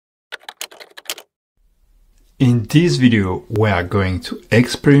In this video, we are going to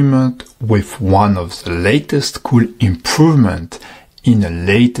experiment with one of the latest cool improvements in the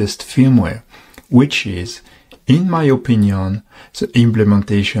latest firmware, which is, in my opinion, the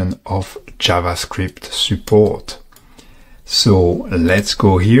implementation of JavaScript support. So let's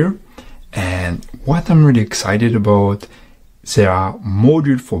go here. And what I'm really excited about, there are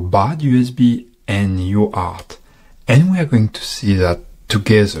modules for BadUSB and UART, and we are going to see that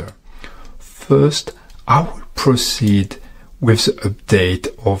together. First, I will proceed with the update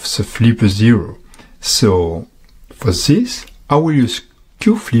of the FlipperZero. So for this, I will use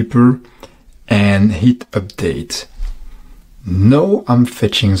QFlipper and hit update. Now I'm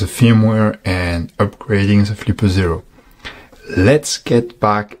fetching the firmware and upgrading the FlipperZero. Let's get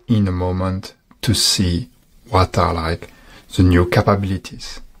back in a moment to see what are like the new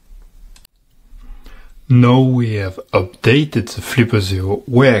capabilities. Now we have updated the FlipperZero,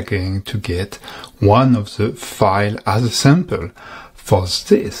 we're going to get one of the files as a sample. For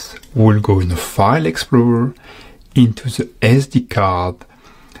this, we'll go in the File Explorer, into the SD card,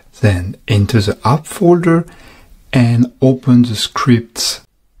 then into the app folder, and open the scripts.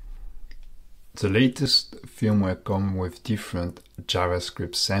 The latest firmware comes with different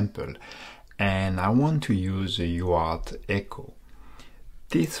JavaScript samples, and I want to use the UART echo.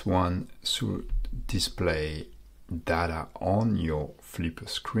 This one should display data on your Flipper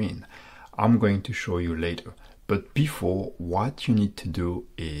screen. I'm going to show you later, but before, what you need to do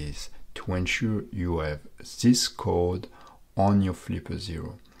is to ensure you have this code on your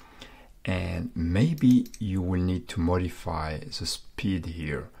FlipperZero, and maybe you will need to modify the speed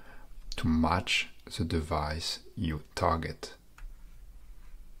here to match the device you target.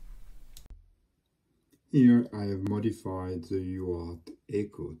 Here I have modified the UART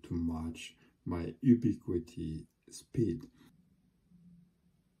echo to match my Ubiquiti speed.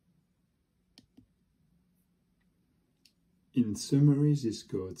 In summary, this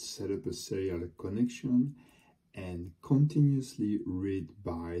code set up a serial connection and continuously read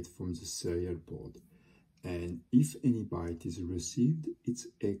byte from the serial port. And if any byte is received, it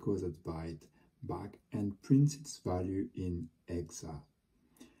echoes that byte back and prints its value in hexa.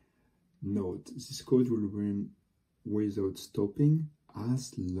 Note, this code will run without stopping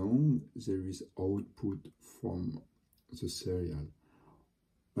as long as there is output from the serial,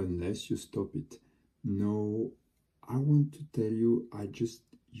 unless you stop it. Now, I want to tell you, I just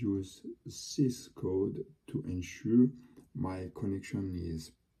use this code to ensure my connection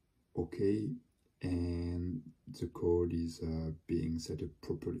is okay and the code is being set up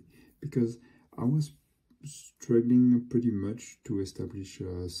properly, because I was struggling pretty much to establish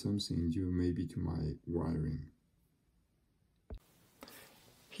something due maybe to my wiring.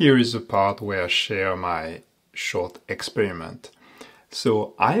 Here is the part where I share my short experiment.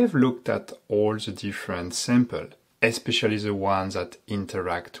 So I have looked at all the different samples, especially the ones that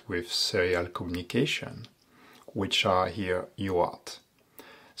interact with serial communication, which are here UART.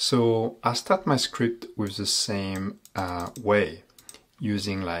 So I start my script with the same way,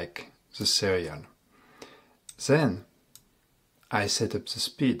 using like the serial. Then I set up the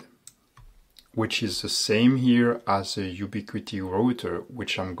speed, which is the same here as the Ubiquiti Router,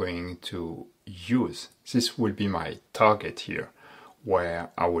 which I'm going to use. This will be my target here,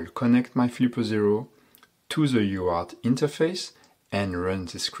 where I will connect my FlipperZero to the UART interface and run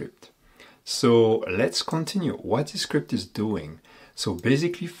the script. So let's continue what the script is doing. So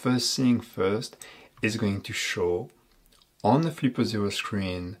basically, first thing first is going to show on the FlipperZero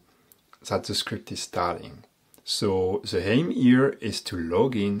screen that the script is starting. So the aim here is to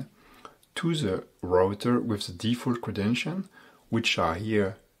log in to the router with the default credentials, which are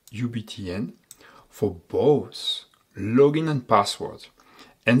here UBTN, for both login and password.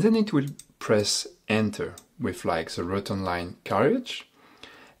 And then it will press enter with like the return line carriage.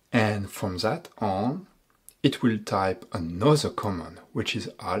 And from that on, it will type another command, which is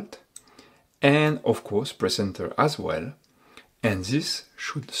alt, and of course press enter as well. And this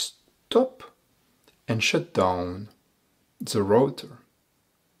should stop and shut down the router.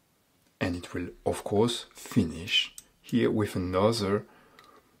 And it will, of course, finish here with another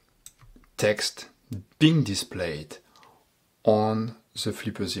text being displayed on the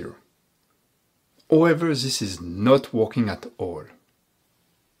FlipperZero. However, this is not working at all.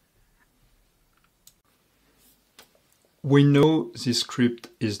 We know this script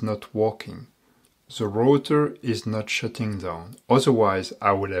is not working. The router is not shutting down. Otherwise,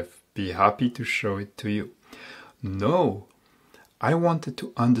 I would have been happy to show it to you. No. I wanted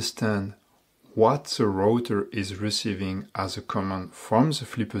to understand what the router is receiving as a command from the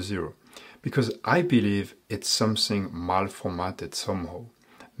FlipperZero, because I believe it's something malformatted somehow.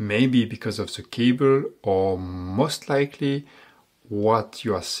 maybe because of the cable, or most likely what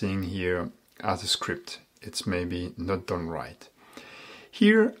you are seeing here as a script. It's maybe not done right.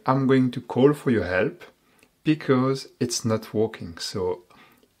 Here I'm going to call for your help because it's not working. So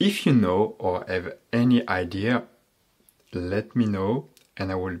if you know or have any idea, let me know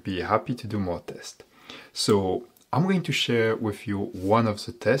and I will be happy to do more tests. So I'm going to share with you one of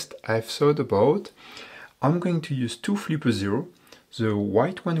the tests I've thought about. I'm going to use two FlipperZero. The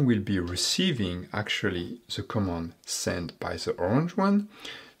white one will be receiving actually the command sent by the orange one.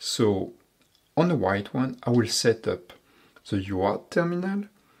 So on the white one, I will set up the UART terminal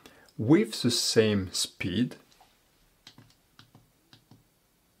with the same speed.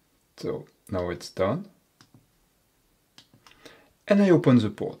 So now it's done. And I open the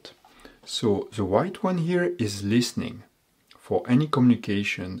port. So the white one here is listening for any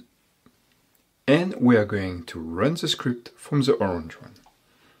communication, and we are going to run the script from the orange one.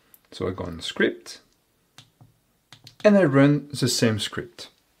 So I go on script and I run the same script.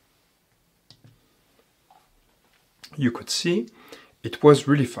 You could see it was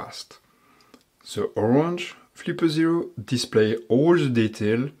really fast. The orange FlipperZero display all the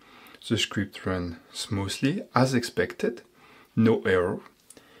detail. The script ran smoothly as expected, no error.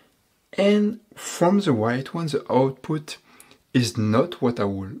 And from the white one, the output is not what I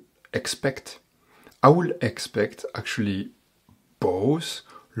would expect. I will expect actually both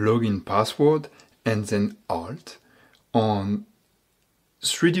login password and then alt on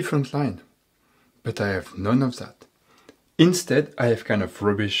 3 different lines, but I have none of that. Instead, I have kind of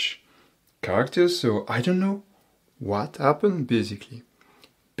rubbish characters, so I don't know what happened basically,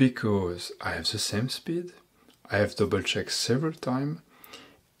 because I have the same speed, I have double checked several times,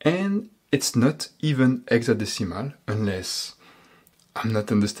 and it's not even hexadecimal unless I'm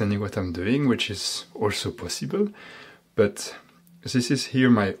not understanding what I'm doing, which is also possible. But this is here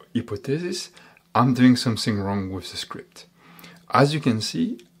my hypothesis. I'm doing something wrong with the script. As you can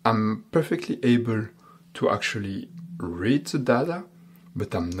see, I'm perfectly able to actually read the data,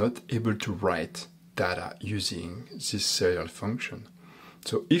 but I'm not able to write data using this serial function.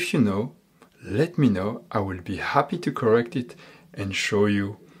 So if you know, let me know. I will be happy to correct it and show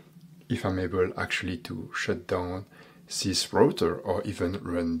you if I'm able actually to shut down this router or even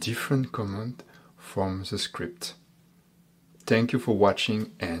run different commands from the script. Thank you for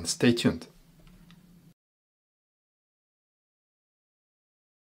watching and stay tuned.